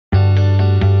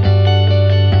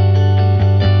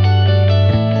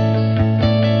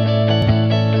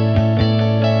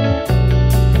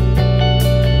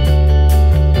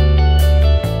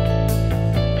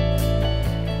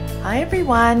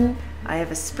everyone! I have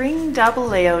a spring double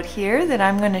layout here that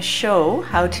I'm going to show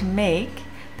how to make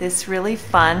this really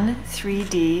fun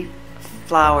 3D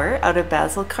flower out of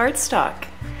Bazzill Cardstock.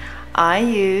 I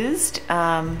used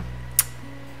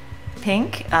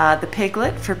pink, the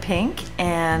piglet for pink,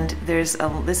 and this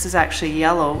is actually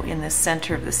yellow in the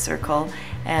center of the circle,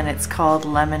 and it's called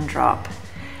Lemon Drop.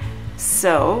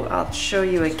 So I'll show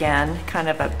you again kind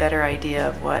of a better idea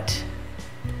of what,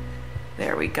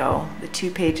 there we go, the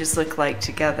two pages look like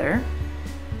together.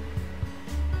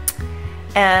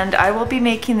 And I will be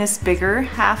making this bigger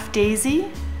half daisy,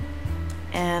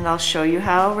 and I'll show you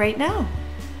how right now.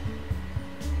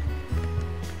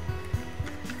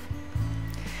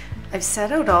 I've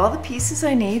set out all the pieces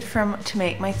I need to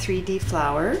make my 3D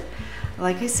flower.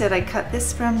 Like I said, I cut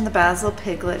this from the Bazzill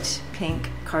Piglet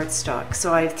Pink cardstock.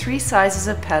 So I have 3 sizes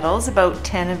of petals, about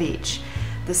 10 of each.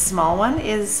 The small one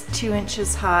is 2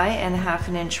 inches high and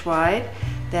 1/2 inch wide.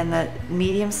 Then the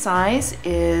medium size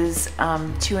is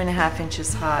 2.5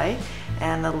 inches high,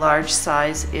 and the large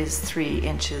size is 3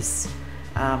 inches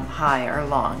high or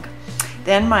long.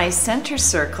 Then my center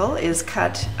circle is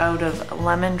cut out of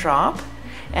Lemon Drop,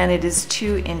 and it is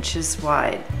 2 inches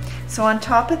wide. So on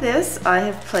top of this, I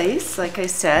have placed, like I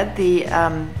said, the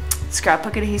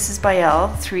Scrapbook Adhesives by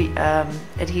Elle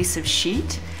adhesive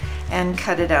sheet, and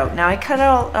cut it out. Now I cut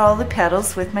out all the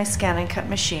petals with my scan and cut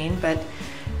machine, but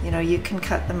you know, you can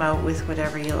cut them out with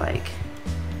whatever you like.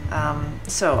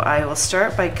 So I will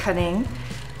start by cutting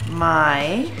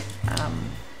my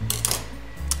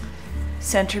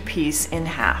centerpiece in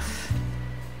half.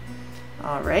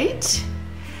 All right.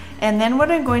 And then what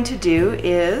I'm going to do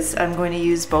is I'm going to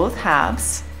use both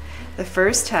halves. The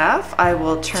first half I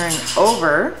will turn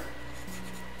over,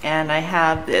 and I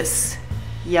have this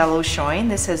yellow showing.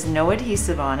 This has no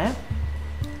adhesive on it.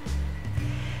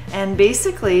 And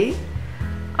basically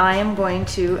I am going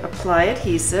to apply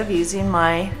adhesive using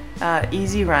my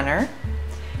Easy Runner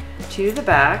to the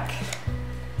back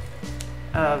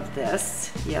of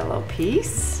this yellow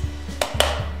piece.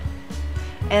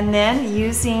 And then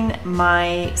using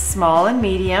my small and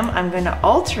medium, I'm going to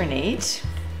alternate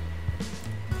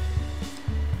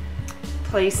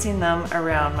placing them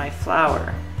around my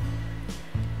flower.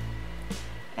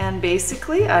 And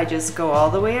basically I just go all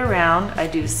the way around. I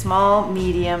do small,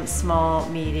 medium,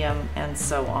 and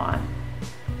so on.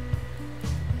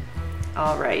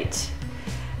 All right.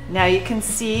 Now you can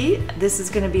see this is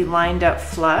going to be lined up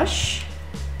flush,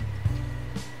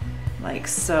 like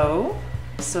so.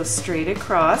 So straight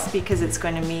across, because it's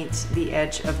going to meet the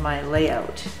edge of my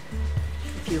layout.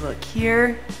 If you look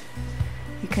here,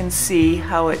 you can see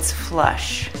how it's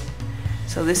flush.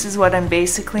 So this is what I'm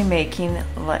basically making.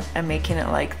 I'm making it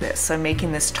like this. So I'm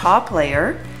making this top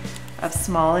layer of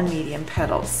small and medium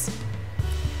petals.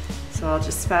 So I'll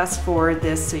just fast forward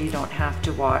this so you don't have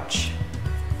to watch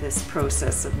this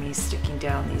process of me sticking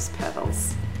down these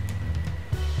petals.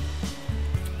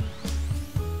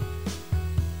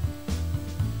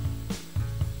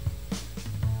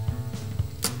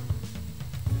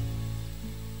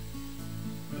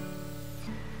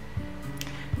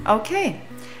 Okay,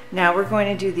 now we're going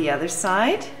to do the other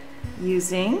side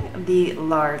using the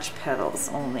large petals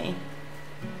only.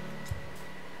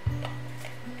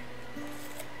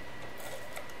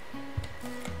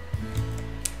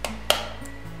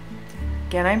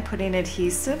 Again, I'm putting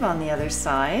adhesive on the other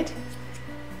side,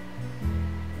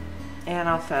 and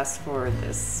I'll fast forward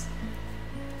this.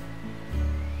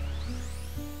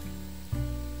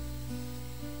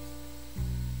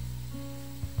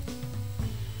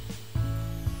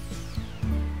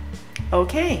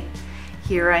 Okay,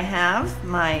 here I have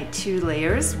my 2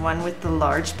 layers, one with the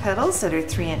large petals that are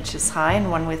 3 inches high and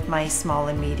one with my small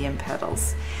and medium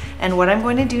petals. And what I'm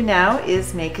going to do now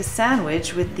is make a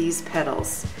sandwich with these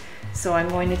petals. So I'm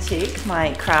going to take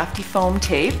my crafty foam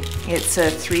tape. It's a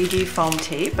 3D foam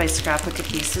tape by Scrapbook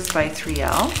Adhesives by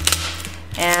 3L.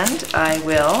 And I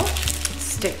will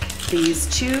stick these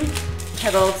 2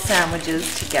 petal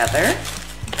sandwiches together.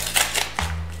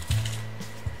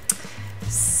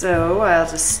 So I'll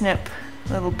just snip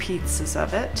little pieces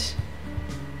of it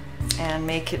and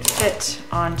make it fit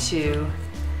onto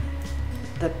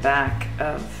the back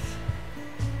of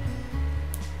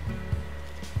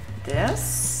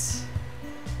this.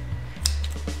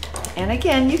 And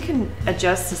again, you can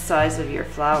adjust the size of your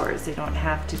flowers. They don't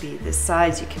have to be this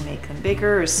size. You can make them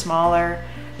bigger or smaller.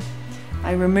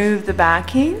 I remove the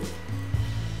backing.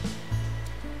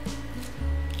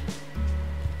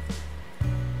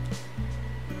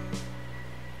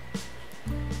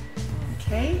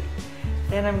 Okay,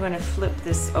 then I'm going to flip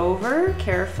this over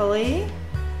carefully,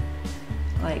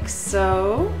 like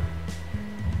so,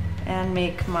 and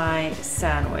make my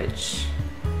sandwich.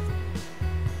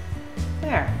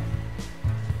 There.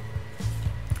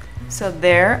 So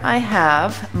there I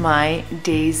have my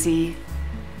daisy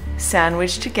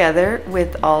sandwiched together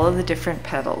with all of the different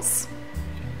petals.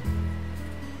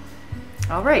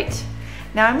 All right,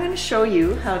 now I'm going to show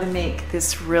you how to make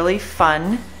this really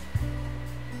fun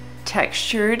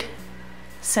textured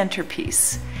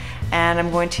centerpiece. And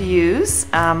I'm going to use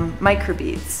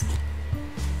microbeads.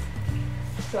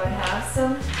 So I have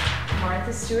some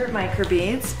Martha Stewart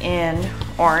microbeads in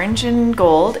orange and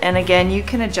gold, and again you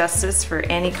can adjust this for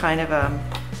any kind of a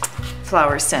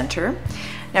flower center.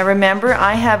 Now remember,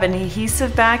 I have an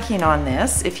adhesive backing on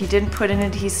this. If you didn't put an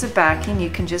adhesive backing, you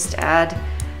can just add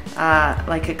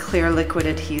like a clear liquid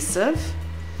adhesive.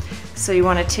 So you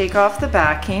want to take off the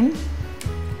backing.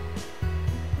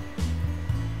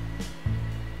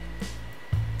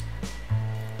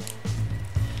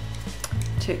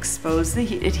 To expose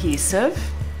the adhesive.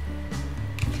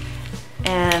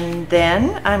 And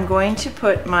then I'm going to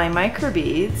put my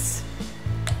microbeads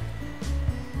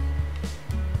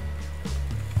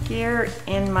here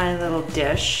in my little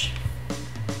dish,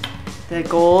 the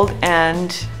gold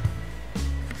and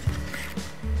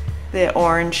the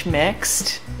orange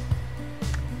mixed.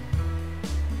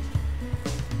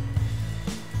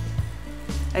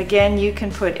 Again, you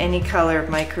can put any color of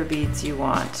microbeads you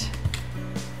want.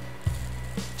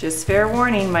 Just fair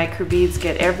warning, microbeads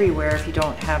get everywhere if you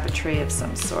don't have a tray of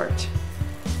some sort.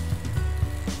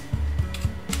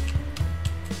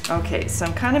 Okay, so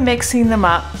I'm kind of mixing them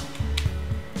up.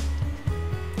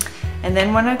 And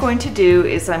then what I'm going to do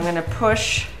is I'm going to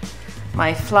push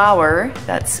my flower,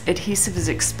 that's adhesive is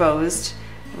exposed,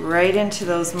 right into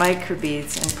those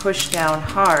microbeads and push down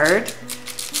hard.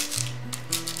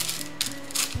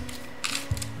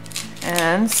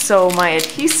 And so my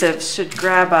adhesive should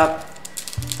grab up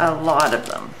a lot of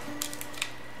them.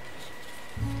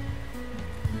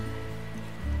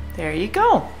 There you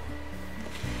go.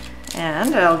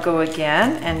 And I'll go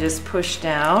again and just push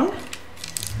down.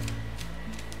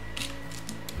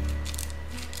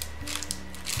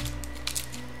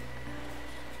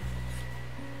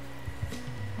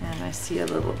 And I see a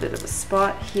little bit of a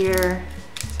spot here,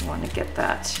 so I want to get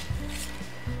that.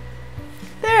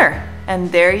 There,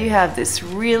 and there you have this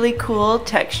really cool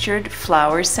textured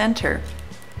flower center.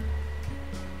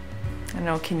 I don't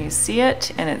know, can you see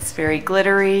it? And it's very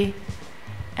glittery,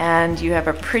 and you have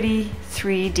a pretty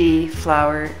 3D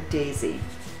flower daisy.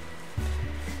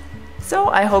 So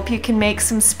I hope you can make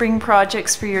some spring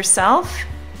projects for yourself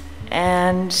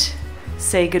and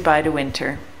say goodbye to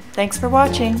winter. Thanks for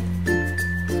watching.